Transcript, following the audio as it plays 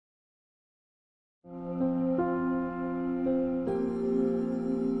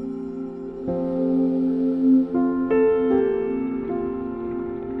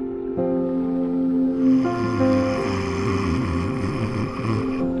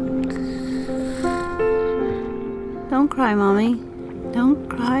cry, Mommy. Don't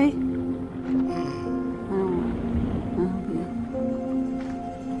cry.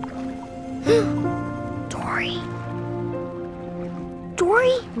 Dory?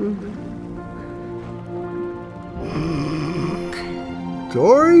 Dory?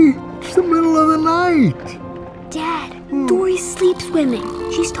 Dory? It's the middle of the night. Dad, Dory's sleep swimming.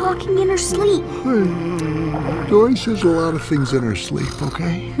 She's talking in her sleep. Dory says a lot of things in her sleep,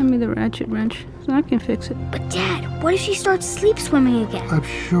 okay? Hand me the ratchet wrench so I can fix it. But Dad, what if she starts sleep swimming again? I'm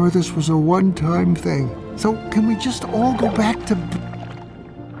sure this was a one-time thing. So can we just all go back to...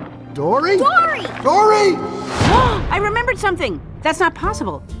 Dory? Dory! Dory! I remembered something. That's not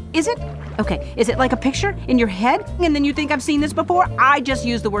possible. Is it? Okay, is it like a picture in your head? And then you think I've seen this before? I just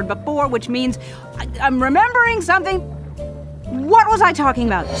used the word before, which means I'm remembering something. What was I talking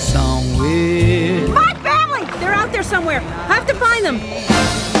about? Somewhere. My family! They're out there somewhere. I have to find them.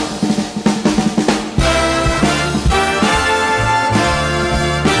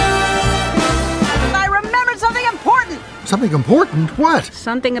 I remembered something important. Something important? What?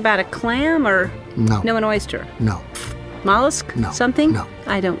 Something about a clam or No. an oyster? No. Mollusk? No. Something? No.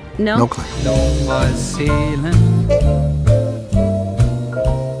 I don't know. No clam. No more sailing.